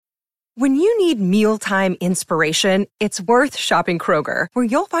When you need mealtime inspiration, it's worth shopping Kroger, where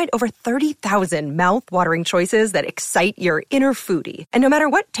you'll find over 30,000 mouth-watering choices that excite your inner foodie. And no matter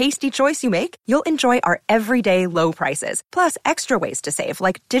what tasty choice you make, you'll enjoy our everyday low prices, plus extra ways to save,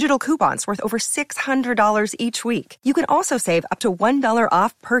 like digital coupons worth over $600 each week. You can also save up to $1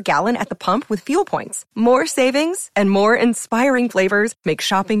 off per gallon at the pump with fuel points. More savings and more inspiring flavors make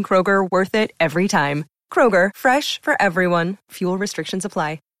shopping Kroger worth it every time. Kroger, fresh for everyone. Fuel restrictions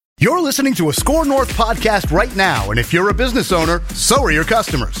apply. You're listening to a Score North podcast right now, and if you're a business owner, so are your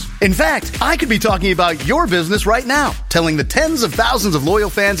customers. In fact, I could be talking about your business right now, telling the tens of thousands of loyal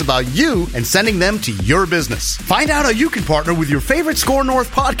fans about you and sending them to your business. Find out how you can partner with your favorite Score North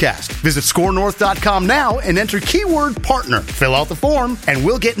podcast. Visit scorenorth.com now and enter keyword partner. Fill out the form, and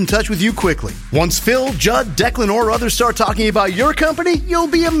we'll get in touch with you quickly. Once Phil, Judd, Declan, or others start talking about your company, you'll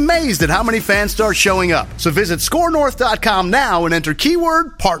be amazed at how many fans start showing up. So visit scorenorth.com now and enter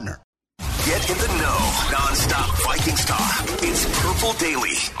keyword partner. Get in the know. Non-stop Vikings talk. It's Purple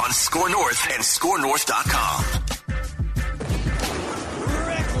Daily on Score North and scorenorth.com.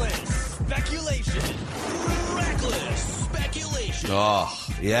 Reckless speculation. Reckless speculation. Oh,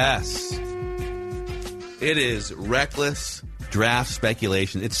 yes. It is reckless draft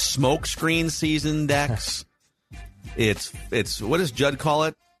speculation. It's smoke screen season, Dex. It's what does Judd call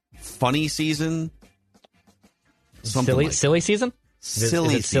it? Funny season? Silly season?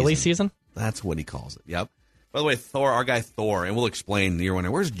 Silly season? That's what he calls it. Yep. By the way, Thor, our guy Thor, and we'll explain. You're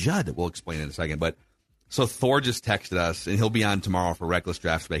wondering, where's Judd? We'll explain in a second. But so Thor just texted us, and he'll be on tomorrow for reckless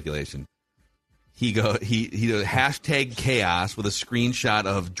draft speculation. He does hashtag chaos with a screenshot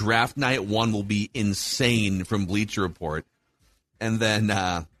of draft night 1 will be insane from Bleacher Report, and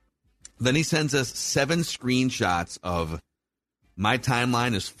then he sends us 7 screenshots of my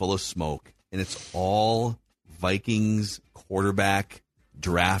timeline is full of smoke, and it's all Vikings quarterback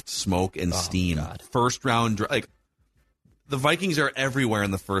draft smoke and steam. God. First round, like the Vikings are everywhere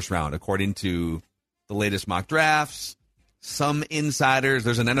in the first round, according to the latest mock drafts. Some insiders,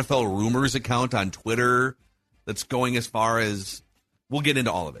 there's an NFL rumors account on Twitter that's going as far as, we'll get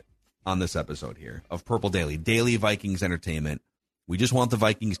into all of it on this episode here of Purple Daily, Daily Vikings Entertainment. We just want the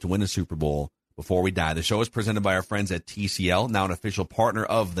Vikings to win a Super Bowl before we die. The show is presented by our friends at TCL, now an official partner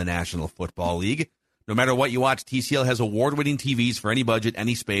of the National Football League. No matter what you watch, TCL has award-winning TVs for any budget,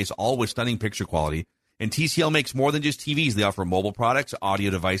 any space, all with stunning picture quality. And TCL makes more than just TVs. They offer mobile products, audio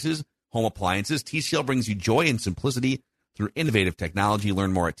devices, home appliances. TCL brings you joy and simplicity through innovative technology.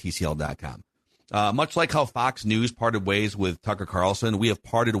 Learn more at TCL.com. Much like how Fox News parted ways with Tucker Carlson, we have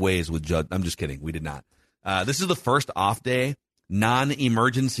parted ways with Judd. I'm just kidding. We did not. This is the first off day,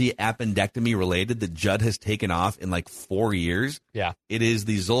 non-emergency appendectomy related that Judd has taken off in like 4 years. Yeah. It is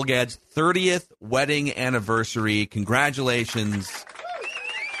the Zulgad's 30th wedding anniversary. Congratulations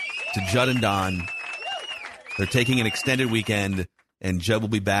to Judd and Dawn. They're taking an extended weekend, and Judd will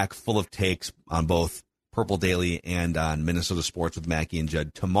be back full of takes on both Purple Daily and on Minnesota Sports with Mackie and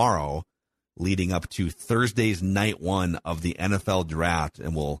Judd tomorrow, leading up to Thursday's night 1 of the NFL draft,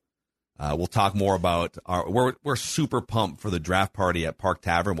 and we'll talk more about we're super pumped for the draft party at Park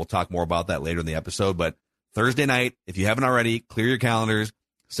Tavern. We'll talk more about that later in the episode. But Thursday night, if you haven't already, clear your calendars.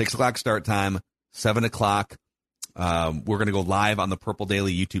 6 o'clock start time, 7 o'clock. We're going to go live on the Purple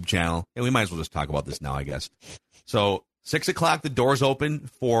Daily YouTube channel. And we might as well just talk about this now, I guess. So 6 o'clock, the doors open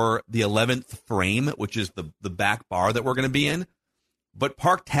for the 11th frame, which is the back bar that we're going to be in. But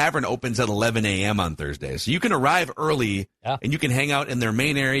Park Tavern opens at 11 a.m. on Thursday. So you can arrive early, and you can hang out in their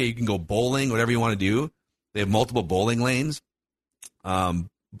main area. You can go bowling, whatever you want to do. They have multiple bowling lanes. But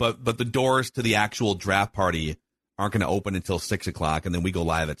the doors to the actual draft party aren't going to open until 6 o'clock, and then we go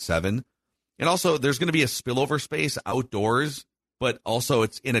live at 7. And also, there's going to be a spillover space outdoors, but also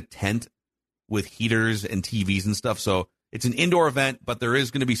it's in a tent with heaters and TVs and stuff. So it's an indoor event, but there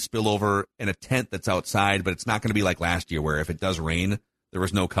is going to be spillover in a tent that's outside, but it's not going to be like last year where if it does rain, there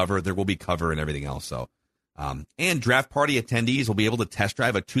was no cover. There will be cover and everything else. So, and draft party attendees will be able to test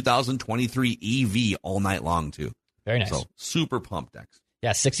drive a 2023 EV all night long, too. Very nice. So super pumped, Dex.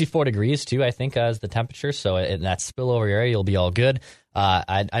 Yeah, 64 degrees, too, I think, is the temperature. So in that spillover area, you'll be all good.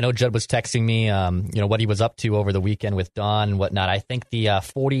 I know Judd was texting me, what he was up to over the weekend with Dawn and whatnot. I think the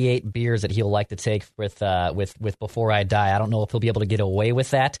 48 beers that he'll like to take with Before I Die, I don't know if he'll be able to get away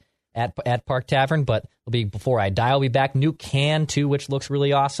with that at Park Tavern, but it'll be Before I Die. I'll be back. New can, too, which looks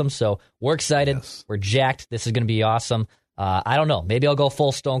really awesome. So we're excited. Yes. We're jacked. This is going to be awesome. I don't know. Maybe I'll go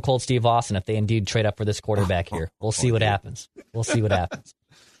full Stone Cold Steve Austin if they indeed trade up for this quarterback here. We'll see what happens. We'll see what happens.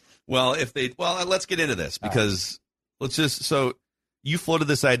 Well, let's get into this because so you floated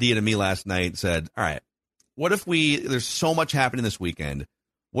this idea to me last night and said, all right, what if there's so much happening this weekend.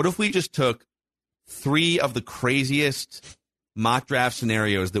 What if we just took 3 of the craziest mock draft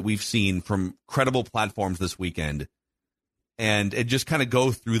scenarios that we've seen from credible platforms this weekend and just kind of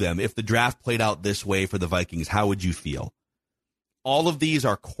go through them? If the draft played out this way for the Vikings, how would you feel? All of these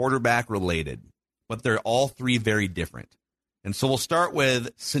are quarterback related, but they're all 3 very different. And so we'll start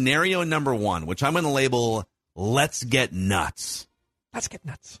with scenario number 1, which I'm going to label, let's get nuts. Let's get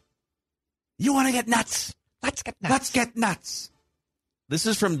nuts. You want to get nuts? Let's get nuts. Let's get nuts. This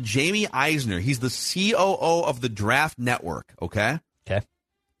is from Jamie Eisner. He's the COO of the Draft Network, okay? Okay.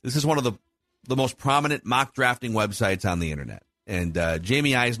 This is one of the most prominent mock drafting websites on the internet. And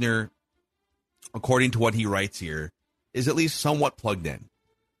Jamie Eisner, according to what he writes here, is at least somewhat plugged in.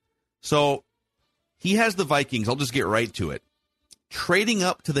 So he has the Vikings, I'll just get right to it, trading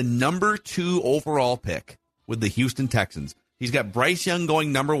up to the number 2 overall pick with the Houston Texans. He's got Bryce Young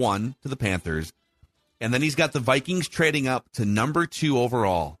going number 1 to the Panthers, and then he's got the Vikings trading up to number 2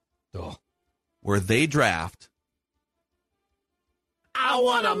 overall, where they draft. I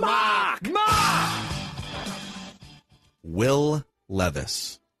want a mock. Will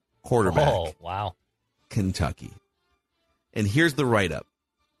Levis, quarterback. Oh, wow. Kentucky. And here's the write-up.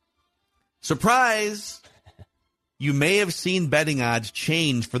 Surprise! You may have seen betting odds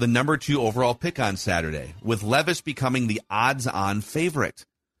change for the number 2 overall pick on Saturday, with Levis becoming the odds-on favorite.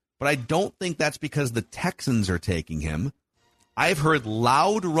 But I don't think that's because the Texans are taking him. I've heard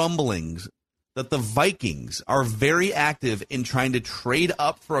loud rumblings that the Vikings are very active in trying to trade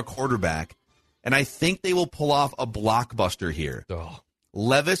up for a quarterback, and I think they will pull off a blockbuster here.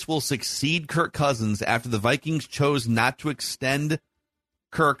 Levis will succeed Kirk Cousins after the Vikings chose not to extend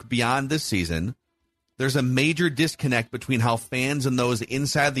Kirk beyond this season. There's a major disconnect between how fans and those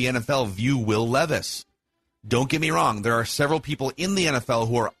inside the NFL view Will Levis. Don't get me wrong, there are several people in the NFL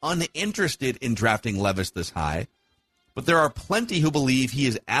who are uninterested in drafting Levis this high, but there are plenty who believe he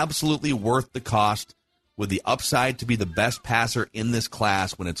is absolutely worth the cost with the upside to be the best passer in this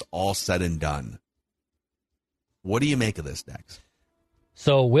class when it's all said and done. What do you make of this, Dex?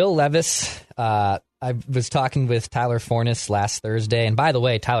 So Will Levis, I was talking with Tyler Fornes last Thursday, and by the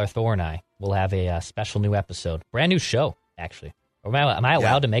way, Tyler Thor and I will have a special new episode, brand new show, actually. Am I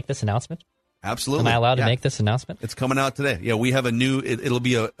allowed to make this announcement? Absolutely. Am I allowed to make this announcement? It's coming out today. Yeah, we have a new, it'll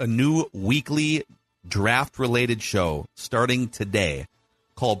be a new weekly draft-related show starting today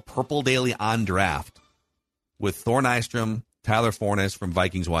called Purple Daily on Draft with Thor Nystrom, Tyler Fornes from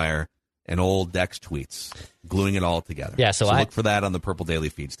Vikings Wire, and old Dex Tweets, gluing it all together. Yeah, so look for that on the Purple Daily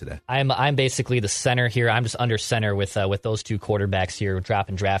feeds today. I'm basically the center here. I'm just under center with those 2 quarterbacks here,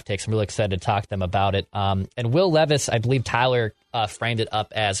 dropping draft takes. I'm really excited to talk to them about it. And Will Levis, I believe Tyler framed it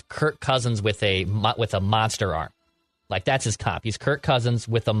up as Kirk Cousins with a monster arm. Like, that's his comp. He's Kirk Cousins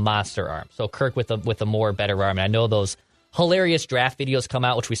with a monster arm. So Kirk with a more better arm. And I know those hilarious draft videos come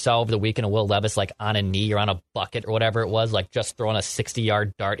out, which we saw over the weekend of Will Levis, like on a knee or on a bucket or whatever it was, like just throwing a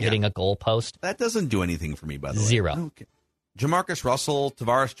 60-yard dart, hitting a goalpost. That doesn't do anything for me, by the way. 0. Okay. Jamarcus Russell,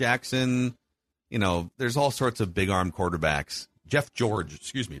 Tavares Jackson, there's all sorts of big-arm quarterbacks. Jeff George,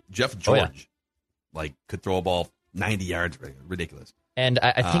 like, could throw a ball 90 yards, ridiculous. And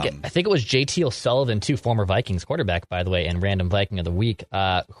I think it was JT O'Sullivan, too, former Vikings quarterback, by the way, and random Viking of the week,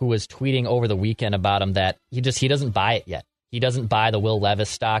 who was tweeting over the weekend about him that he doesn't buy it yet. He doesn't buy the Will Levis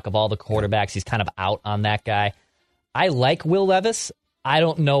stock of all the quarterbacks. He's kind of out on that guy. I like Will Levis. I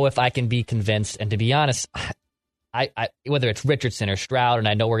don't know if I can be convinced. And to be honest, I whether it's Richardson or Stroud, and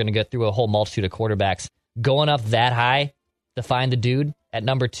I know we're going to go through a whole multitude of quarterbacks, going up that high to find the dude at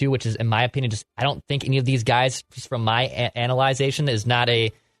number 2, which is, in my opinion, just I don't think any of these guys, just from my analyzation, is not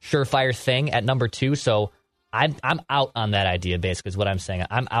a surefire thing at number 2. So I'm out on that idea, basically, is what I'm saying.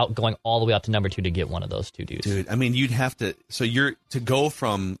 I'm out going all the way up to number 2 to get one of those 2 dudes. Dude, I mean, you'd have to, so you're, to go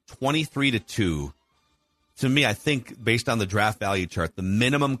from 23 to 2, to me, I think, based on the draft value chart, the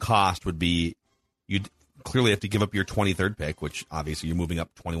minimum cost would be, you'd clearly have to give up your 23rd pick, which obviously you're moving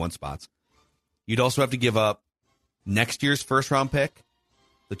up 21 spots. You'd also have to give up next year's first-round pick,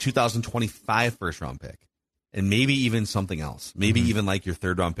 the 2025 first-round pick, and maybe even something else, maybe even like your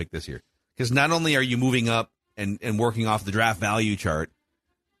third-round pick this year. Because not only are you moving up and working off the draft value chart,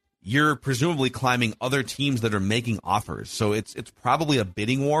 you're presumably climbing other teams that are making offers. So it's probably a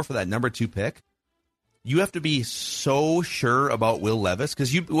bidding war for that number 2 pick. You have to be so sure about Will Levis,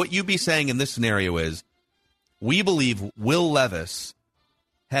 because what you'd be saying in this scenario is, we believe Will Levis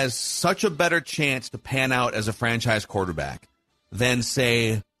has such a better chance to pan out as a franchise quarterback than,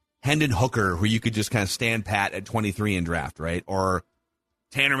 say, Hendon Hooker, who you could just kind of stand pat at 23 and draft, right? Or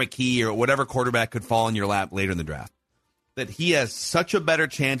Tanner McKee or whatever quarterback could fall in your lap later in the draft. That he has such a better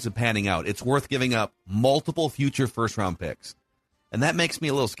chance of panning out. It's worth giving up multiple future first-round picks. And that makes me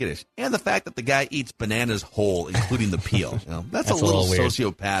a little skittish. And the fact that the guy eats bananas whole, including the peel. That's a little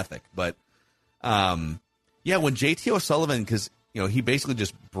sociopathic. But, when JT O'Sullivan, because, he basically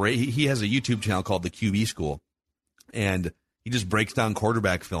just he has a YouTube channel called The QB School. And he just breaks down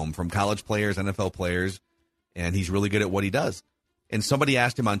quarterback film from college players, NFL players, and he's really good at what he does. And somebody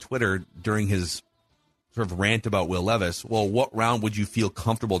asked him on Twitter during his sort of rant about Will Levis, well, what round would you feel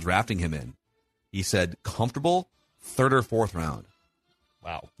comfortable drafting him in? He said, comfortable, 3rd or 4th round.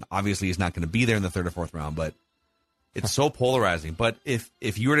 Wow. Obviously, he's not going to be there in the 3rd or 4th round, but it's so polarizing. But if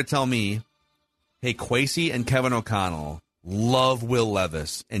you were to tell me, hey, Kwesi and Kevin O'Connell love Will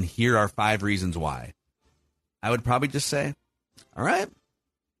Levis, and here are 5 reasons why, I would probably just say, all right,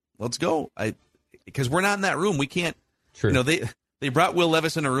 let's go. Because we're not in that room. We can't. True. They brought Will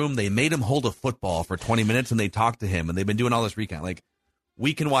Levis in a room. They made him hold a football for 20 minutes, and they talked to him, and they've been doing all this recount. Like,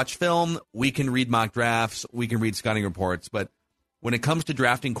 we can watch film, we can read mock drafts, we can read scouting reports, but when it comes to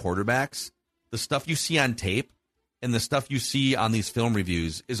drafting quarterbacks, the stuff you see on tape and the stuff you see on these film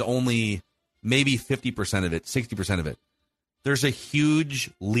reviews is only maybe 50% of it, 60% of it. There's a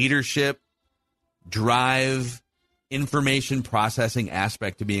huge leadership, drive, information processing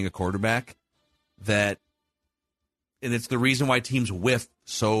aspect to being a quarterback and it's the reason why teams whiff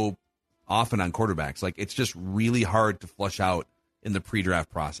so often on quarterbacks. Like, it's just really hard to flush out in the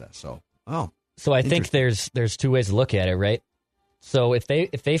pre-draft process. So I think there's 2 ways to look at it, right? So if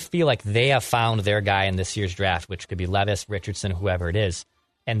they feel like they have found their guy in this year's draft, which could be Levis, Richardson, whoever it is,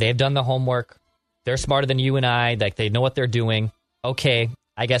 and they've done the homework, they're smarter than you and I, like they know what they're doing, okay,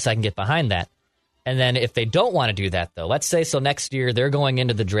 I guess I can get behind that. And then if they don't want to do that, though, let's say so next year they're going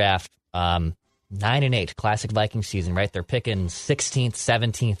into the draft 9-8, classic Vikings season, right? They're picking 16th,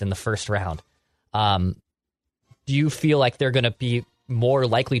 17th in the first round. Do you feel like they're going to be more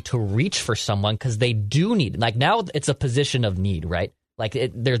likely to reach for someone because they do need, like, now it's a position of need, right? Like,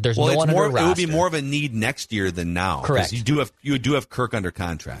 there's no one on the roster. It would be more of a need next year than now. Correct. You do have Kirk under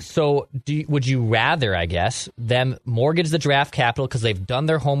contract. So would you rather, I guess, them mortgage the draft capital because they've done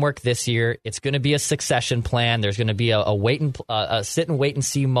their homework this year? It's going to be a succession plan. There's going to be a sit and wait and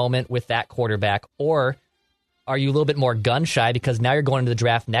see moment with that quarterback. Or are you a little bit more gun shy because now you're going into the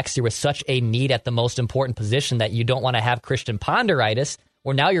draft next year with such a need at the most important position that you don't want to have Christian Ponderitis,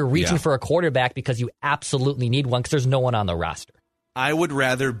 where now you're reaching for a quarterback because you absolutely need one because there's no one on the roster? I would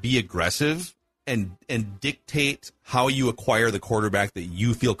rather be aggressive and dictate how you acquire the quarterback that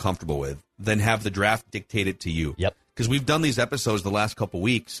you feel comfortable with than have the draft dictate it to you. Yep. Because we've done these episodes the last couple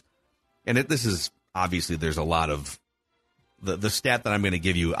weeks, and this is obviously there's a lot of the stat that I'm going to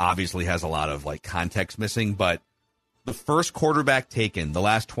give you obviously has a lot of like context missing, but the first quarterback taken the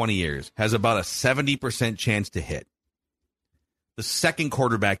last 20 years has about a 70% chance to hit. The second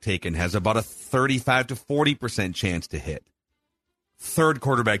quarterback taken has about a 35 to 40% chance to hit. Third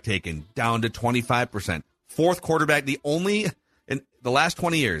quarterback taken down to 25%. Fourth quarterback, in the last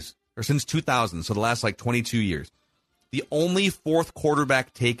 20 years, or since 2000, so the last like 22 years, the only fourth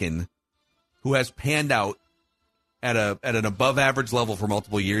quarterback taken who has panned out at an above average level for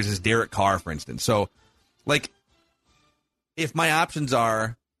multiple years is Derek Carr, for instance. So, like, if my options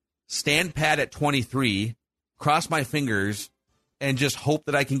are stand pat at 23, cross my fingers, and just hope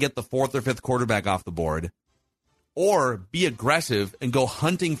that I can get the 4th or 5th quarterback off the board, or be aggressive and go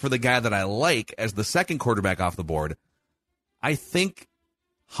hunting for the guy that I like as the second quarterback off the board, I think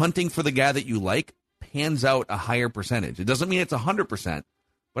hunting for the guy that you like pans out a higher percentage. It doesn't mean it's 100%,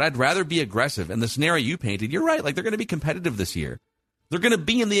 but I'd rather be aggressive. And the scenario you painted, you're right. Like, they're going to be competitive this year. They're going to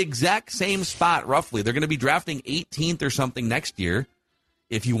be in the exact same spot, roughly. They're going to be drafting 18th or something next year.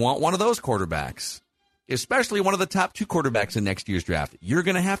 If you want one of those quarterbacks, especially one of the top 2 quarterbacks in next year's draft, you're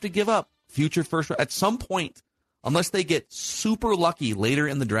going to have to give up future first at some point. Unless they get super lucky later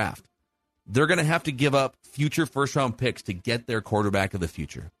in the draft, they're going to have to give up future first-round picks to get their quarterback of the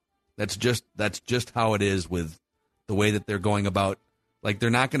future. That's just how it is with the way that they're going about. Like, they're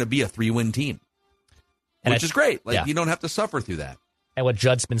not going to be a 3-win team, which is great. Like, you don't have to suffer through that. And what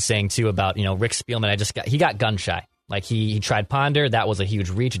Judd's been saying, too, about, Rick Spielman, he got gun-shy. Like, he tried Ponder. That was a huge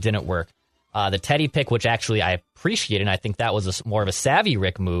reach. It didn't work. The Teddy pick, which actually I appreciate, and I think that was more of a savvy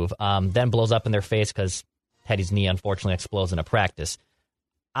Rick move, then blows up in their face because Teddy's knee unfortunately explodes in a practice.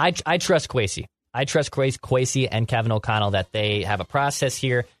 I trust Kwesi. I trust Kwesi and Kevin O'Connell that they have a process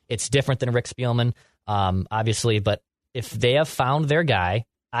here. It's different than Rick Spielman, obviously, but if they have found their guy,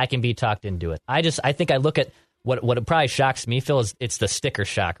 I can be talked into it. I think I look at what probably shocks me, Phil, is it's the sticker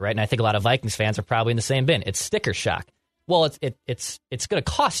shock, right? And I think a lot of Vikings fans are probably in the same bin. It's sticker shock. Well, it's going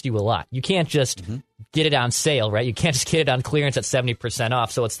to cost you a lot. You can't just get it on sale, right? You can't just get it on clearance at 70%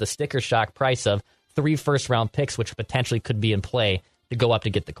 off. So it's the sticker shock price of 3 first-round picks, which potentially could be in play to go up to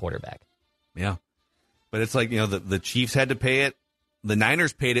get the quarterback. Yeah. But it's like, the Chiefs had to pay it. The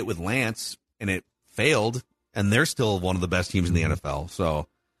Niners paid it with Lance, and it failed, and they're still one of the best teams in the NFL. So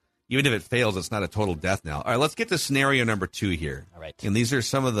even if it fails, it's not a total death knell. All right, let's get to scenario number 2 here. All right. And these are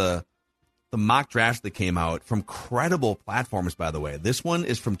some of the mock drafts that came out from credible platforms, by the way. This one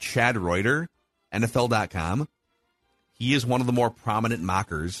is from Chad Reuter, NFL.com. He is one of the more prominent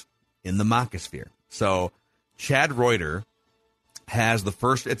mockers in the mockosphere. So Chad Reuter has the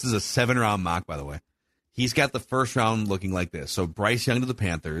first, this is a 7-round mock, by the way. He's got the first round looking like this. So Bryce Young to the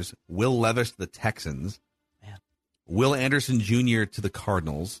Panthers, Will Levis to the Texans, Will Anderson Jr. to the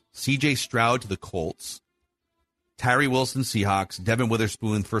Cardinals, C.J. Stroud to the Colts, Tyree Wilson, Seahawks, Devin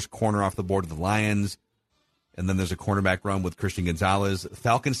Witherspoon, first corner off the board to the Lions, and then there's a cornerback run with Christian Gonzalez.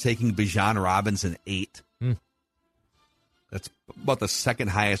 Falcons taking Bijan Robinson 8. That's about the second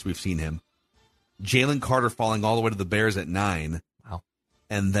highest we've seen him. Jalen Carter falling all the way to the Bears at 9. Wow.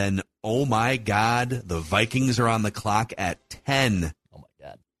 And then, oh my God, the Vikings are on the clock at 10. Oh my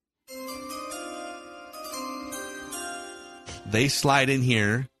God. They slide in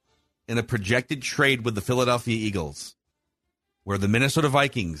here in a projected trade with the Philadelphia Eagles, where the Minnesota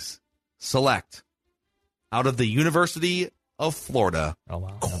Vikings select out of the University of Florida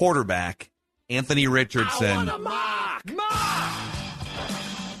quarterback Anthony Richardson.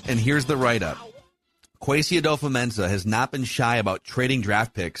 And here's the write-up. Kwesi Adolfo-Mensah has not been shy about trading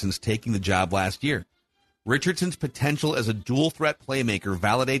draft picks since taking the job last year. Richardson's potential as a dual-threat playmaker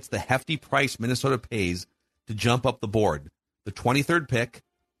validates the hefty price Minnesota pays to jump up the board. The 23rd pick,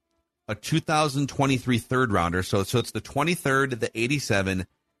 a 2023 third-rounder, so it's the 23rd, the 87,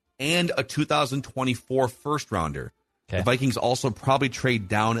 and a 2024 first-rounder. Okay. The Vikings also probably trade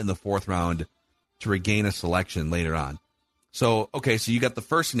down in the 4th round to regain a selection later on. So you got the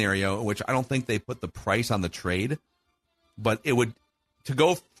first scenario, in which I don't think they put the price on the trade, but it would, to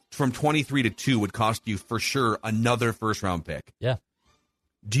go from 23 to 2 would cost you for sure another first-round pick. Yeah.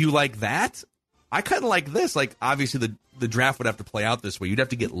 Do you like that? I kind of like this. Like, obviously, the draft would have to play out this way. You'd have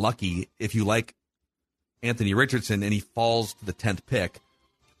to get lucky if you like Anthony Richardson and he falls to the 10th pick.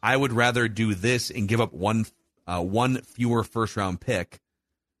 I would rather do this and give up one fewer first-round pick,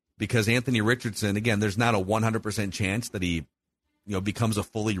 because Anthony Richardson, again, there's not a 100% chance that he becomes a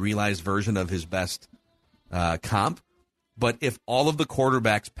fully realized version of his best comp. But if all of the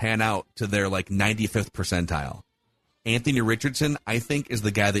quarterbacks pan out to their 95th percentile, Anthony Richardson, I think, is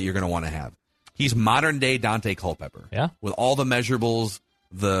the guy that you're going to want to have. He's modern-day Dante Culpepper. Yeah. With all the measurables,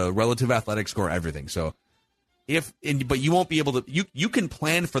 the relative athletic score, everything. So, but you won't be able to, you can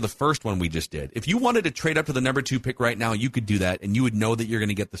plan for the first one we just did. If you wanted to trade up to the number 2 pick right now, you could do that, and you would know that you're going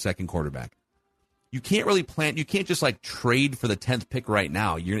to get the second quarterback. You can't really plan, you can't just trade for the 10th pick right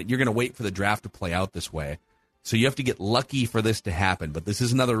now. You're going to wait for the draft to play out this way. So you have to get lucky for this to happen. But this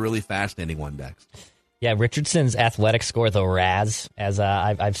is another really fascinating one, Dex. Yeah, Richardson's athletic score, the RAS, as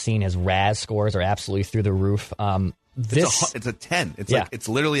I've seen, his RAS scores are absolutely through the roof. It's a 10. It's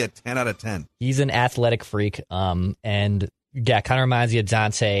literally a 10 out of 10. He's an athletic freak, and kind of reminds you of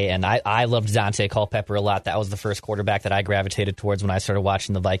Dante. And I loved Dante Culpepper a lot. That was the first quarterback that I gravitated towards when I started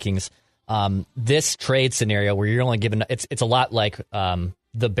watching the Vikings. This trade scenario where you're only given it's a lot like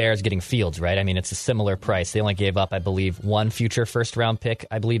the Bears getting Fields, right? I mean, it's a similar price. They only gave up, I believe, one future first-round pick,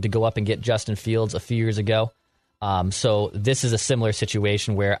 I believe, to go up and get Justin Fields a few years ago. So this is a similar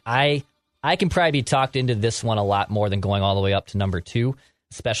situation where I can probably be talked into this one a lot more than going all the way up to number 2,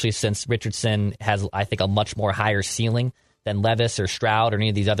 especially since Richardson has, I think, a much more higher ceiling than Levis or Stroud or any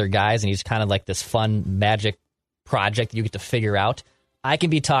of these other guys, and he's kind of like this fun magic project that you get to figure out. I can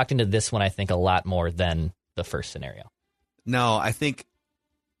be talked into this one, I think, a lot more than the first scenario. No, I think,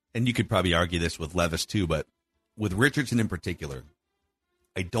 and you could probably argue this with Levis too, but with Richardson in particular,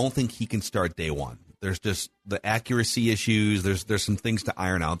 I don't think he can start day one. There's just the accuracy issues. There's some things to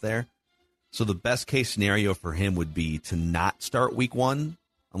iron out there. So the best case scenario for him would be to not start week 1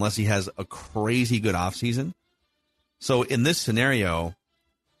 unless he has a crazy good offseason. So in this scenario,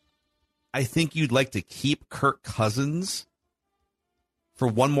 I think you'd like to keep Kirk Cousins for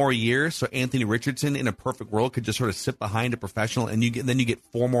one more year, so Anthony Richardson in a perfect world could just sort of sit behind a professional, and then you get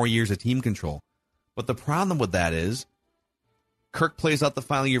 4 more years of team control. But the problem with that is Kirk plays out the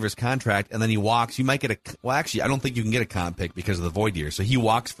final year of his contract, and then he walks. You might get I don't think you can get a comp pick because of the void year. So he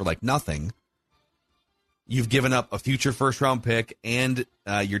walks for nothing. You've given up a future first-round pick and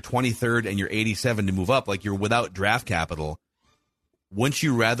your 23rd and your 87 to move up. You're without draft capital. Wouldn't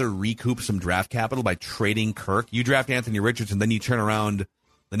you rather recoup some draft capital by trading Kirk? You draft Anthony Richardson, then you turn around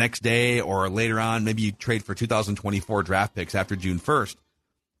the next day or later on, maybe you trade for 2024 draft picks after June 1st.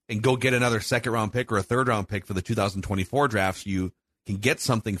 and go get another second-round pick or a third-round pick for the 2024 draft so you can get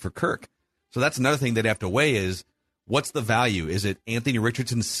something for Kirk. So that's another thing they'd have to weigh is, what's the value? Is it Anthony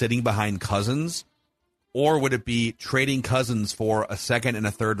Richardson sitting behind Cousins, or would it be trading Cousins for a second and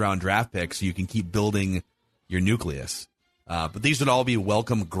a third-round draft pick so you can keep building your nucleus? But these would all be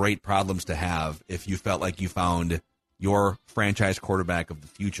welcome, great problems to have if you felt like you found your franchise quarterback of the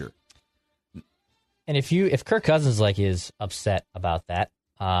future. And if Kirk Cousins is upset about that,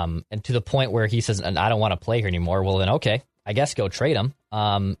 and to the point where he says, "I don't want to play here anymore," well then okay, I guess go trade him.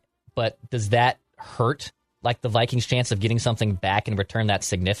 But does that hurt the Vikings' chance of getting something back in return that's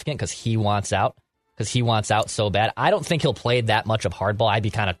significant because he wants out? Because he wants out so bad. I don't think he'll play that much of hardball. I'd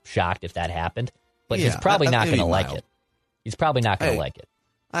be kind of shocked if that happened. But he's probably not going to like it. He's probably not going to like it.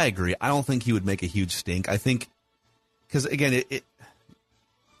 I agree. I don't think he would make a huge stink. I think, because again, it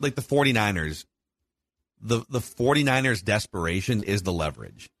like the 49ers, the 49ers' desperation is the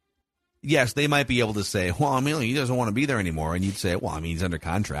leverage. Yes, they might be able to say, well, I mean, he doesn't want to be there anymore. And you'd say, well, I mean, he's under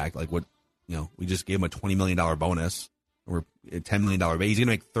contract. We just gave him a $20 million bonus or a $10 million base. He's going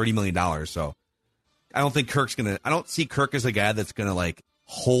to make $30 million. So I don't think I don't see Kirk as a guy that's going to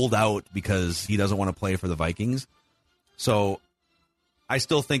hold out because he doesn't want to play for the Vikings. So I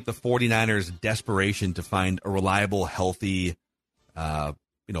still think the 49ers' desperation to find a reliable, healthy,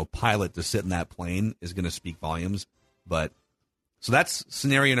 pilot to sit in that plane is going to speak volumes. But so that's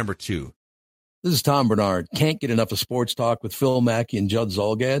scenario number 2. This is Tom Bernard. Can't get enough of sports talk with Phil Mackey and Judd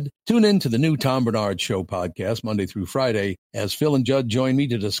Zolgad? Tune in to the new Tom Bernard Show podcast Monday through Friday as Phil and Judd join me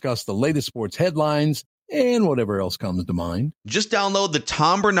to discuss the latest sports headlines and whatever else comes to mind. Just download the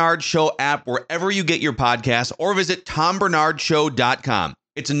Tom Bernard Show app wherever you get your podcasts or visit tombernardshow.com.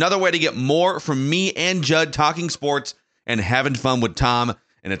 It's another way to get more from me and Judd talking sports and having fun with Tom,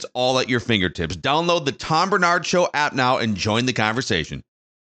 and it's all at your fingertips. Download the Tom Bernard Show app now and join the conversation.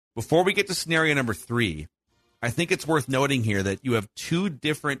 Before we get to scenario number 3, I think it's worth noting here that you have 2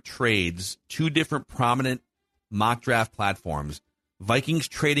 different trades, 2 different prominent mock draft platforms. Vikings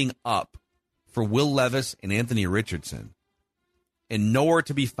trading up for Will Levis and Anthony Richardson. And nowhere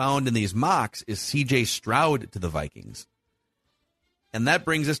to be found in these mocks is C.J. Stroud to the Vikings. And that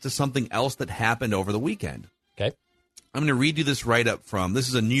brings us to something else that happened over the weekend. Okay. I'm going to read you this write-up this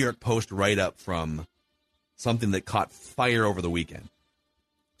is a New York Post write-up from something that caught fire over the weekend.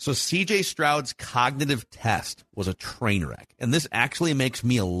 So C.J. Stroud's cognitive test was a train wreck, and this actually makes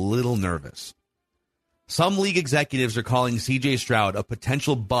me a little nervous. Some league executives are calling C.J. Stroud a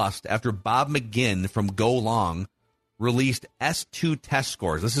potential bust after Bob McGinn from Go Long released S2 test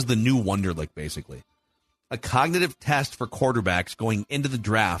scores. This is the new Wonderlic, basically. A cognitive test for quarterbacks going into the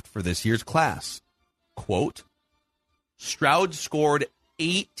draft for this year's class. Quote, Stroud scored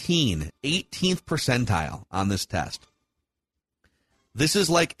 18th percentile on this test. This is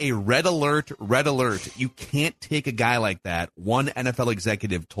like a red alert. You can't take a guy like that, one NFL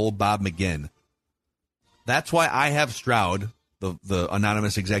executive told Bob McGinn. That's why I have Stroud, the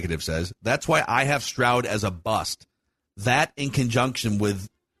anonymous executive says, that's why I have Stroud as a bust. That in conjunction with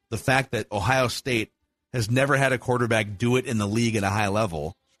the fact that Ohio State has never had a quarterback do it in the league at a high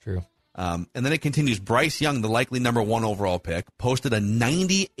level. True. And then it continues. Bryce Young, the likely number 1 overall pick, posted a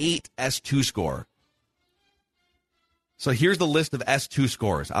 98 S2 score. So here's the list of S2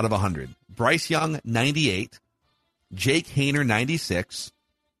 scores out of 100. Bryce Young, 98. Jake Haener, 96.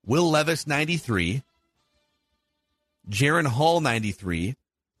 Will Levis, 93. Jaron Hall, 93.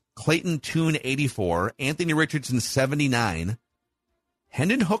 Clayton Tune, 84. Anthony Richardson, 79.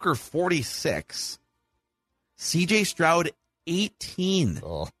 Hendon Hooker, 46. C.J. Stroud, 18.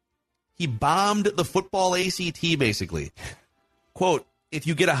 Oh. He bombed the football ACT, basically. Quote, if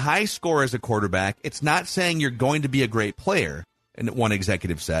you get a high score as a quarterback, it's not saying you're going to be a great player, and one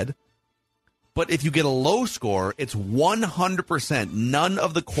executive said. But if you get a low score, it's 100%. None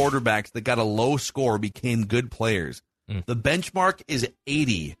of the quarterbacks that got a low score became good players. The benchmark is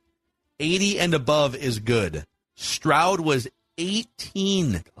 80. 80 and above is good. Stroud was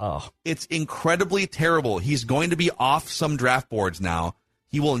 18. Oh. It's incredibly terrible. He's going to be off some draft boards now.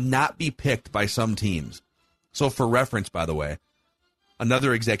 He will not be picked by some teams. So for reference, by the way,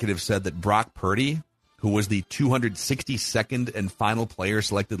 another executive said that Brock Purdy, who was the 262nd and final player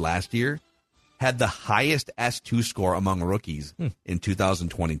selected last year, had the highest S2 score among rookies in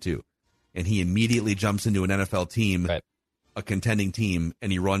 2022. And he immediately jumps into an NFL team, right, a contending team,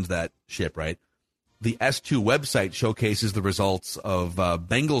 and he runs that ship, right? The S2 website showcases the results of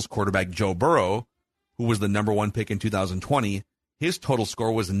Bengals quarterback Joe Burrow, who was the number 1 pick in 2020. His total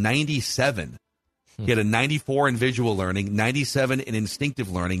score was 97. He had a 94 in visual learning, 97 in instinctive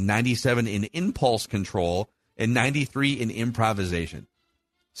learning, 97 in impulse control, and 93 in improvisation.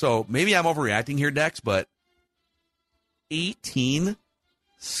 So maybe I'm overreacting here, Dex, but 18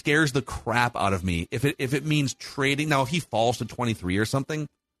 scares the crap out of me. If it means trading, now if he falls to 23 or something,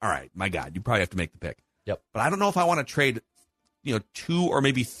 all right, my God, you probably have to make the pick. Yep. But I don't know if I want to trade, 2 or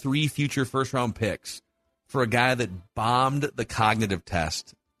maybe 3 future first-round picks for a guy that bombed the cognitive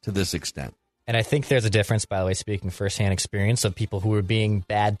test to this extent. And I think there's a difference, by the way, speaking firsthand experience, of people who are being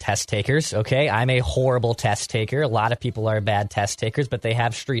bad test takers. Okay, I'm a horrible test taker. A lot of people are bad test takers, but they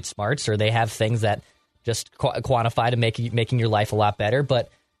have street smarts or they have things that just quantify to making your life a lot better. But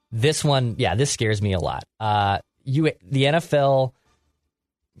this one, this scares me a lot. The NFL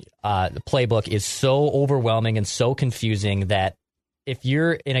the playbook is so overwhelming and so confusing that if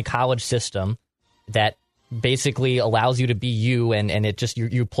you're in a college system that basically allows you to be you and it just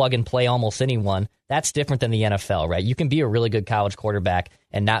you plug and play almost anyone, that's different than the NFL, right? You can be a really good college quarterback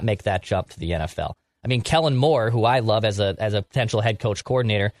and not make that jump to the NFL. I mean, Kellen Moore, who I love as a potential head coach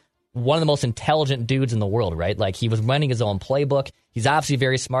coordinator, one of the most intelligent dudes in the world, right? Like, he was running his own playbook. He's obviously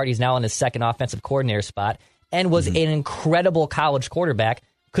very smart. He's now in his second offensive coordinator spot and was an incredible college quarterback.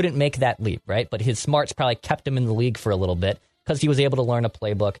 Couldn't make that leap, right? But his smarts probably kept him in the league for a little bit because he was able to learn a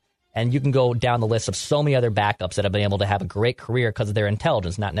playbook. And you can go down the list of so many other backups that have been able to have a great career because of their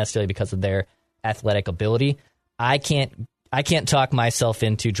intelligence, not necessarily because of their athletic ability. I can't talk myself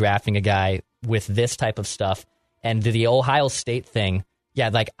into drafting a guy with this type of stuff. And the Ohio State thing,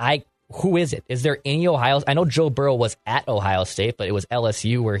 who is it? Is there any Ohio? I know Joe Burrow was at Ohio State, but it was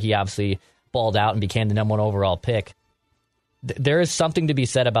LSU where he obviously balled out and became the number 1 overall pick. There is something to be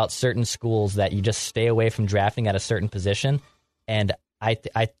said about certain schools that you just stay away from drafting at a certain position. And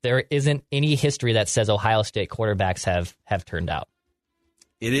there isn't any history that says Ohio State quarterbacks have turned out.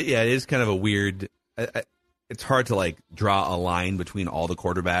 It is kind of a weird. It's hard to draw a line between all the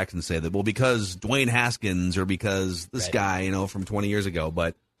quarterbacks and say that, well, because Dwayne Haskins or because this guy, from 20 years ago.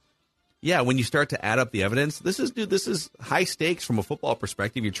 But yeah, when you start to add up the evidence, this is high stakes from a football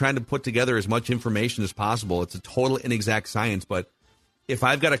perspective. You're trying to put together as much information as possible. It's a total inexact science, but if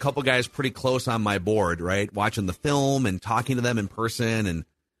I've got a couple guys pretty close on my board, right, watching the film and talking to them in person, and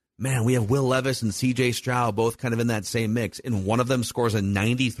man, we have Will Levis and C.J. Stroud both kind of in that same mix, and one of them scores a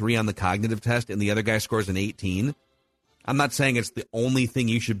 93 on the cognitive test and the other guy scores an 18. I'm not saying it's the only thing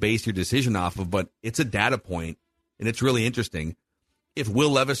you should base your decision off of, but it's a data point, and it's really interesting. If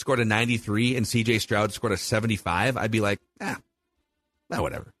Will Levis scored a 93 and C.J. Stroud scored a 75, I'd be like,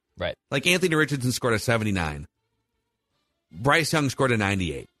 whatever. Right. Like Anthony Richardson scored a 79. Bryce Young scored a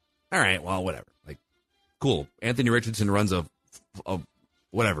 98. All right, well, whatever. Cool. Anthony Richardson runs a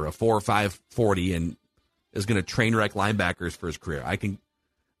 4.5 and is going to train wreck linebackers for his career. I can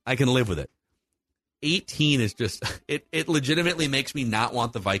live with it. 18 is just it legitimately makes me not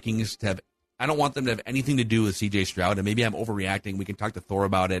want the Vikings to have. I don't want them to have anything to do with C.J. Stroud, and maybe I'm overreacting. We can talk to Thor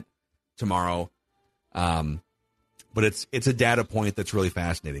about it tomorrow. But it's a data point that's really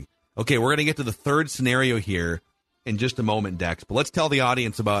fascinating. Okay, we're going to get to the third scenario here in just a moment, Dex. But let's tell the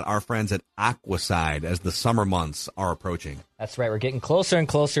audience about our friends at Aquaside as the summer months are approaching. That's right. We're getting closer and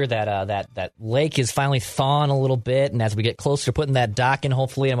closer. That lake is finally thawing a little bit. And as we get closer to putting that dock in,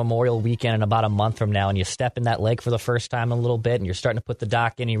 hopefully on Memorial Weekend in about a month from now, and you step in that lake for the first time in a little bit, and you're starting to put the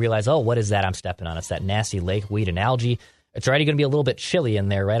dock in, and you realize, oh, what is that I'm stepping on? It's that nasty lake weed and algae. It's already going to be a little bit chilly in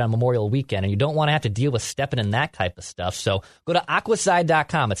there, right, on Memorial Weekend, and you don't want to have to deal with stepping in that type of stuff. So go to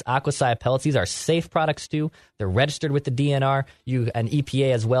Aquaside.com. It's Aquaside pellets. These are safe products, too. They're registered with the DNR and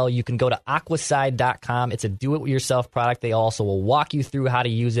EPA as well. You can go to Aquaside.com. It's a do-it-yourself product. They also will walk you through how to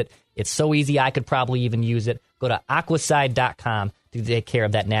use it. It's so easy, I could probably even use it. Go to Aquaside.com to take care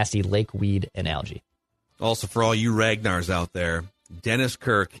of that nasty lake weed and algae. Also, for all you Ragnars out there, Dennis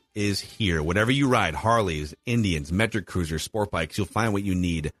Kirk is here. Whatever you ride, Harleys, Indians, metric cruisers, sport bikes, you'll find what you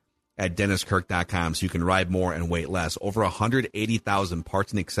need at DennisKirk.com so you can ride more and wait less. Over 180,000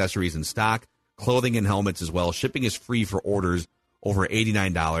 parts and accessories in stock, clothing and helmets as well. Shipping is free for orders over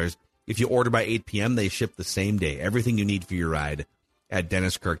 $89. If you order by 8 p.m., they ship the same day. Everything you need for your ride at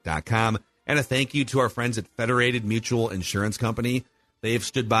DennisKirk.com. And a thank you to our friends at Federated Mutual Insurance Company. They've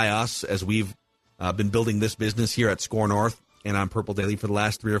stood by us as we've been building this business here at Score North and on Purple Daily for the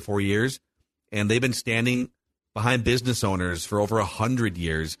last 3 or 4 years. And they've been standing behind business owners for over 100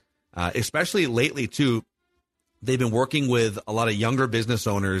 years, especially lately, too. They've been working with a lot of younger business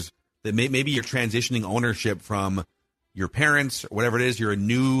owners that maybe you're transitioning ownership from your parents or whatever it is. You're a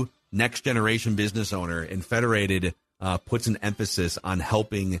new next-generation business owner, and Federated puts an emphasis on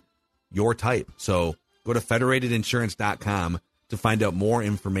helping your type. So go to federatedinsurance.com to find out more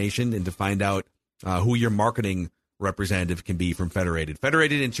information and to find out who your marketing representative can be from Federated.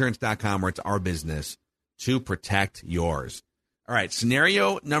 Federatedinsurance.com, where it's our business to protect yours. All right,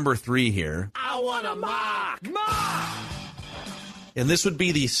 scenario number 3 here. I want a mock. Mock! And this would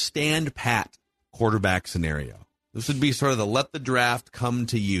be the stand pat quarterback scenario. This would be sort of the let the draft come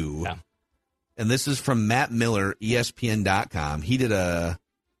to you. Yeah. And this is from Matt Miller, ESPN.com. He did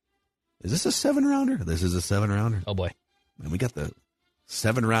is this a 7-rounder? This is a 7-rounder. Oh, boy. And we got the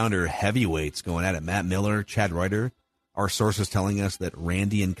 7-rounder heavyweights going at it. Matt Miller, Chad Reuter. Our sources telling us that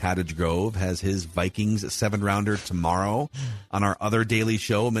Randy in Cottage Grove has his Vikings 7-rounder tomorrow on our other daily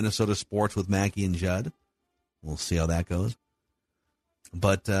show, Minnesota Sports with Mackie and Judd. We'll see how that goes.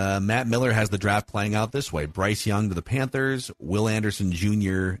 But Matt Miller has the draft playing out this way. Bryce Young to the Panthers, Will Anderson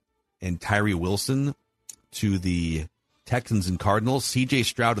Jr. and Tyree Wilson to the Texans and Cardinals, C.J.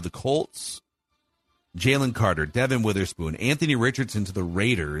 Stroud to the Colts, Jalen Carter, Devin Witherspoon, Anthony Richardson to the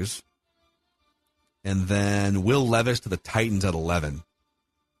Raiders, and then Will Levis to the Titans at 11.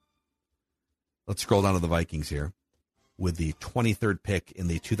 Let's scroll down to the Vikings here with the 23rd pick in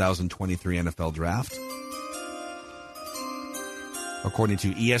the 2023 NFL Draft. According to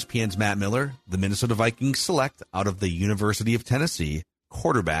ESPN's Matt Miller, the Minnesota Vikings select out of the University of Tennessee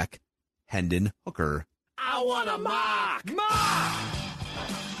quarterback Hendon Hooker. I want a mock. Mock!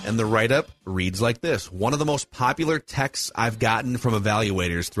 And the write-up reads like this. One of the most popular texts I've gotten from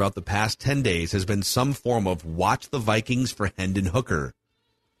evaluators throughout the past 10 days has been some form of watch the Vikings for Hendon Hooker.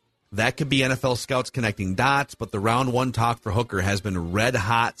 That could be NFL scouts connecting dots, but the round 1 talk for Hooker has been red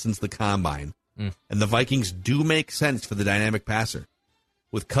hot since the combine. And the Vikings do make sense for the dynamic passer.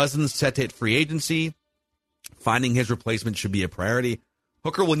 With Cousins set to hit free agency, finding his replacement should be a priority.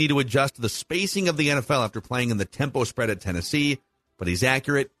 Hooker will need to adjust to the spacing of the NFL after playing in the tempo spread at Tennessee, but he's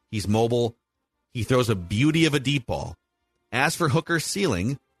accurate, he's mobile, he throws a beauty of a deep ball. As for Hooker's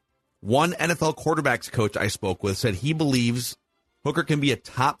ceiling, one NFL quarterbacks coach I spoke with said he believes Hooker can be a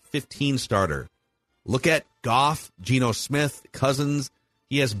top 15 starter. Look at Goff, Geno Smith, Cousins.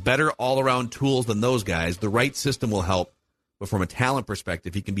 He has better all-around tools than those guys. The right system will help, but from a talent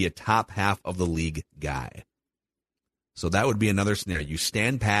perspective, he can be a top half of the league guy. So that would be another scenario. You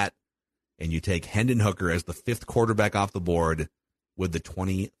stand pat, and you take Hendon Hooker as the 5th quarterback off the board with the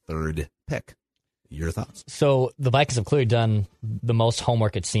 23rd pick. Your thoughts? So the Vikings have clearly done the most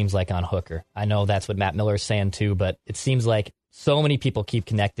homework, it seems like, on Hooker. I know that's what Matt Miller is saying, too, but it seems like so many people keep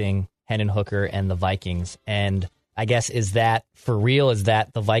connecting Hendon Hooker and the Vikings, and I guess, is that for real? Is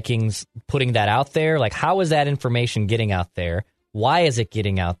that the Vikings putting that out there? Like, how is that information getting out there? Why is it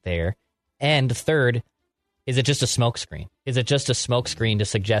getting out there? And third, is it just a smokescreen? Is it just a smokescreen to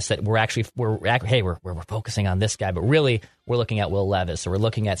suggest that we're focusing on this guy, but really we're looking at Will Levis, or we're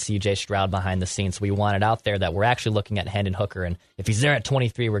looking at C.J. Stroud behind the scenes? So we want it out there that we're actually looking at Hendon Hooker, and if he's there at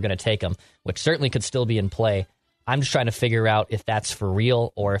 23, we're going to take him, which certainly could still be in play. I'm just trying to figure out if that's for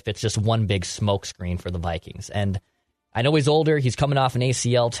real or if it's just one big smokescreen for the Vikings. And I know he's older. He's coming off an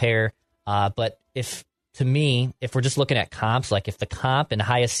ACL tear. But if we're just looking at comps, like if the comp and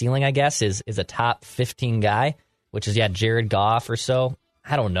highest ceiling, I guess, is a top 15 guy, which is, Jared Goff or so,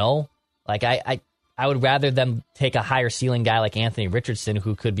 I don't know. Like I would rather them take a higher ceiling guy like Anthony Richardson,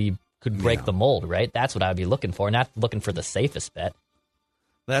 who could break the mold, right? That's what I would be looking for, not looking for the safest bet.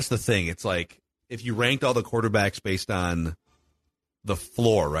 That's the thing. It's like, if you ranked all the quarterbacks based on the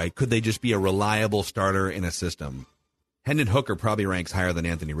floor, right, could they just be a reliable starter in a system? Hendon Hooker probably ranks higher than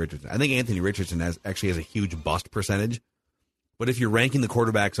Anthony Richardson. I think Anthony Richardson actually has a huge bust percentage. But if you're ranking the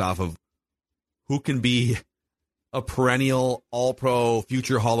quarterbacks off of who can be a perennial all-pro,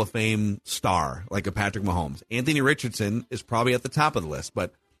 future Hall of Fame star, like a Patrick Mahomes, Anthony Richardson is probably at the top of the list.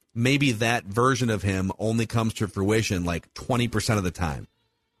 But maybe that version of him only comes to fruition like 20% of the time.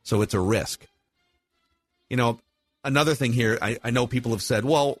 So it's a risk. You know, another thing here, I know people have said,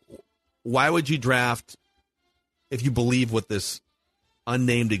 well, why would you draft, if you believe what this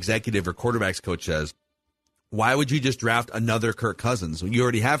unnamed executive or quarterbacks coach says, why would you just draft another Kirk Cousins when you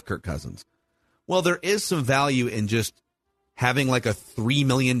already have Kirk Cousins? Well, there is some value in just having like a $3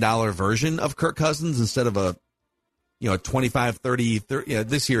 million version of Kirk Cousins instead of a 25, 30,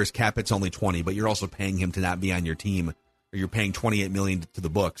 this year's cap hit's only 20, but you're also paying him to not be on your team, or you're paying $28 million to the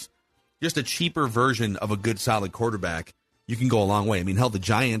books. Just a cheaper version of a good, solid quarterback, you can go a long way. I mean, hell, the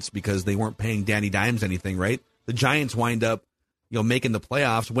Giants, because they weren't paying Danny Dimes anything, right? The Giants wind up, making the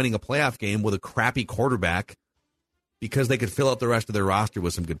playoffs, winning a playoff game with a crappy quarterback because they could fill out the rest of their roster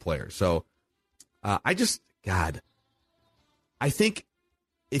with some good players. So I think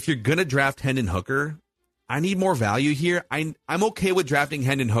if you're going to draft Hendon Hooker, I need more value here. I'm okay with drafting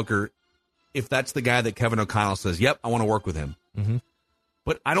Hendon Hooker if that's the guy that Kevin O'Connell says, yep, I want to work with him. Mm-hmm.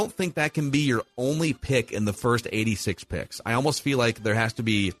 But I don't think that can be your only pick in the first 86 picks. I almost feel like there has to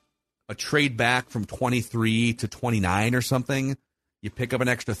be a trade back from 23 to 29 or something. You pick up an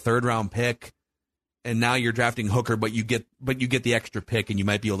extra third-round pick, and now you're drafting Hooker, but you get the extra pick, and you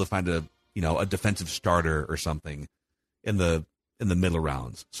might be able to find a defensive starter or something in the middle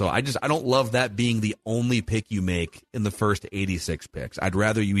rounds. So I don't love that being the only pick you make in the first 86 picks. I'd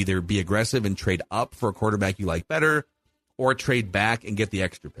rather you either be aggressive and trade up for a quarterback you like better, or trade back and get the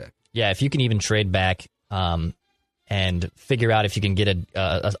extra pick. Yeah, if you can even trade back and figure out if you can get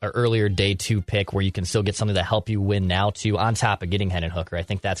a earlier day 2 pick where you can still get something to help you win now too, on top of getting Hendon Hooker. I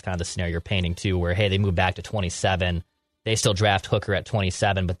think that's kind of the scenario you're painting too, where, hey, they move back to 27. They still draft Hooker at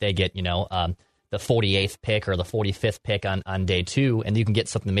 27, but they get, the 48th pick or the 45th pick on day 2, and you can get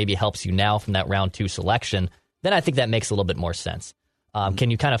something that maybe helps you now from that round 2 selection. Then I think that makes a little bit more sense.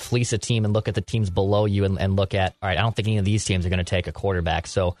 Can you kind of fleece a team and look at the teams below you and look at, all right, I don't think any of these teams are going to take a quarterback,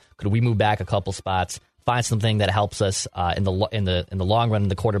 so could we move back a couple spots, find something that helps us in the long run in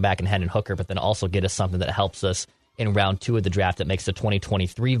the quarterback and Hendon Hooker, but then also get us something that helps us in round 2 of the draft that makes the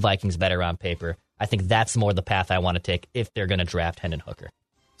 2023 Vikings better on paper. I think that's more the path I want to take if they're going to draft Hendon Hooker.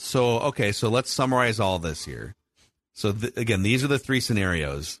 So let's summarize all this here. So again, these are the 3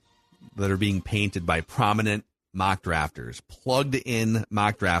 scenarios that are being painted by prominent mock drafters, plugged in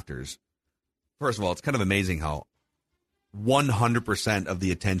mock drafters. First of all, it's kind of amazing how 100% of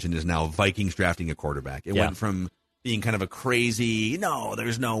the attention is now Vikings drafting a quarterback. It went from being kind of a crazy, no,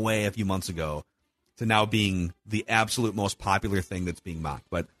 there's no way a few months ago, to now being the absolute most popular thing that's being mocked.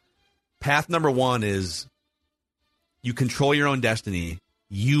 But path number 1 is you control your own destiny.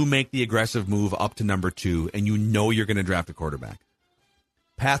 You make the aggressive move up to number 2, and you know you're going to draft a quarterback.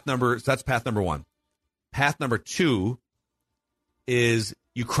 That's path number 1. Path number 2 is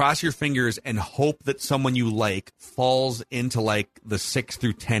you cross your fingers and hope that someone you like falls into like the 6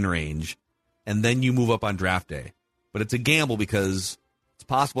 through 10 range, and then you move up on draft day. But it's a gamble because it's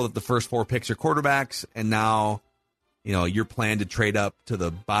possible that the first 4 picks are quarterbacks, and now, your plan to trade up to the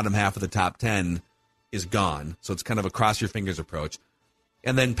bottom half of the top 10 is gone. So it's kind of a cross your fingers approach.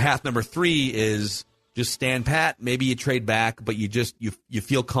 And then path number 3 is just stand pat. Maybe you trade back, but you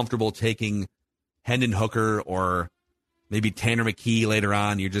feel comfortable taking Hendon Hooker or maybe Tanner McKee later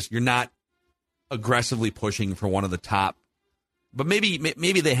on. You're not aggressively pushing for one of the top. But maybe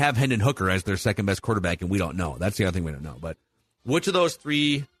they have Hendon Hooker as their second best quarterback, and we don't know. That's the other thing we don't know. But which of those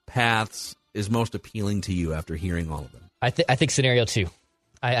 3 paths is most appealing to you after hearing all of them? I think scenario 2.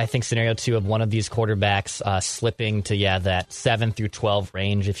 I think scenario 2 of one of these quarterbacks slipping to that 7 through 12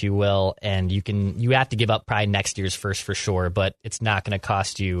 range, if you will, and you have to give up probably next year's first for sure, but it's not going to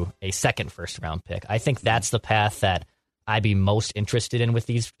cost you a second first round pick. I think that's the path that I'd be most interested in with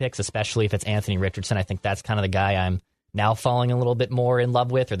these picks, especially if it's Anthony Richardson. I think that's kind of the guy I'm now falling a little bit more in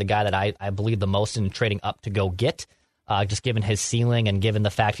love with, or the guy that I believe the most in trading up to go get, just given his ceiling and given the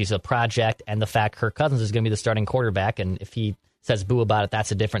fact he's a project and the fact Kirk Cousins is going to be the starting quarterback, and if he says boo about it,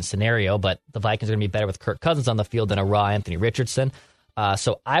 that's a different scenario, but the Vikings are going to be better with Kirk Cousins on the field than a raw Anthony Richardson.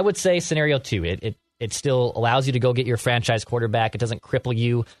 So I would say scenario 2. It still allows you to go get your franchise quarterback. It doesn't cripple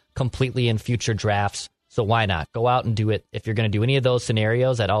you completely in future drafts, so why not? Go out and do it. If you're going to do any of those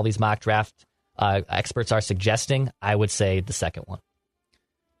scenarios that all these mock draft experts are suggesting, I would say the second one.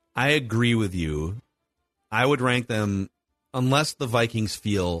 I agree with you. I would rank them, unless the Vikings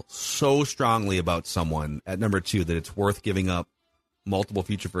feel so strongly about someone at number 2 that it's worth giving up multiple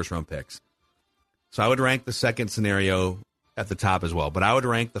future first-round picks. So I would rank the second scenario at the top as well, but I would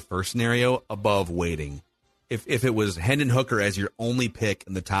rank the first scenario above waiting. If it was Hendon Hooker as your only pick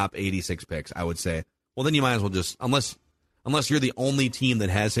in the top 86 picks, I would say, well, then you might as well just, unless you're the only team that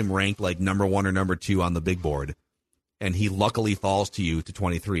has him ranked like number 1 or number 2 on the big board, and he luckily falls to you to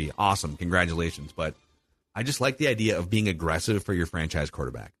 23, awesome, congratulations. But I just like the idea of being aggressive for your franchise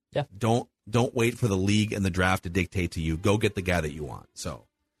quarterback. Yeah. Don't wait for the league and the draft to dictate to you. Go get the guy that you want. So,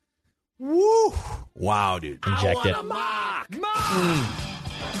 woo, wow, dude. Inject it.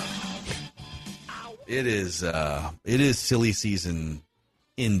 It is silly season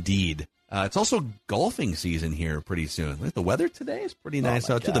indeed. It's also golfing season here pretty soon. Like the weather today is pretty nice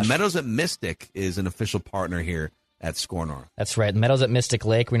out too. The Meadows at Mystic is an official partner here at Score North. That's right. Meadows at Mystic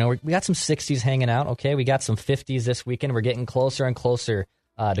Lake. We know we got some 60s hanging out. Okay, we got some 50s this weekend. We're getting closer and closer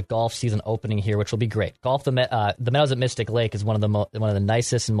to golf season opening here, which will be great. The Meadows at Mystic Lake is one of the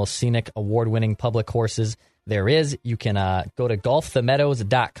nicest and most scenic, award-winning public courses there is. You can go to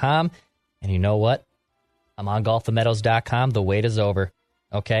golfthemeadows.com, and you know what? I'm on golfthemeadows.com. The wait is over.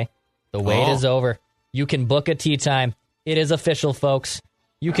 Okay, the wait is over. You can book a tee time. It is official, folks.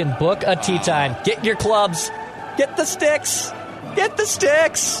 You can book a tee time. Get your clubs. Get the sticks. Get the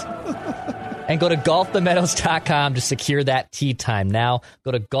sticks. And go to golfthemeadows.com to secure that tee time now.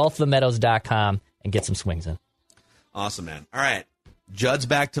 Go to golfthemeadows.com and get some swings in. Awesome, man. All right. Judd's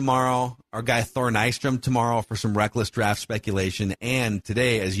back tomorrow. Our guy Thor Nystrom tomorrow for some reckless draft speculation. And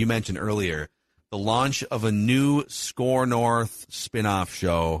today, as you mentioned earlier, the launch of a new Score North spinoff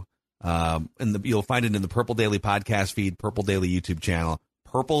show. You'll find it in the Purple Daily podcast feed, Purple Daily YouTube channel,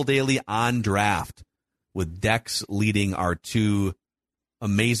 Purple Daily on Draft, with Dex leading our two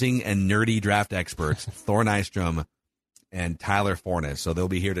amazing and nerdy draft experts, Thor Nystrom and Tyler Fornes. So they'll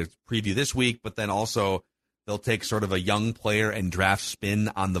be here to preview this week, but then also they'll take sort of a young player and draft spin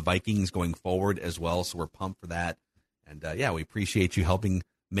on the Vikings going forward as well. So we're pumped for that. And we appreciate you helping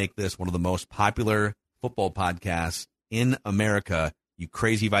make this one of the most popular football podcasts in America. You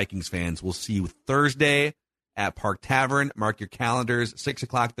crazy Vikings fans. We'll see you Thursday at Park Tavern. Mark your calendars, 6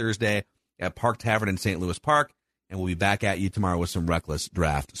 o'clock Thursday at Park Tavern in St. Louis Park. And we'll be back at you tomorrow with some reckless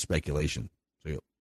draft speculation.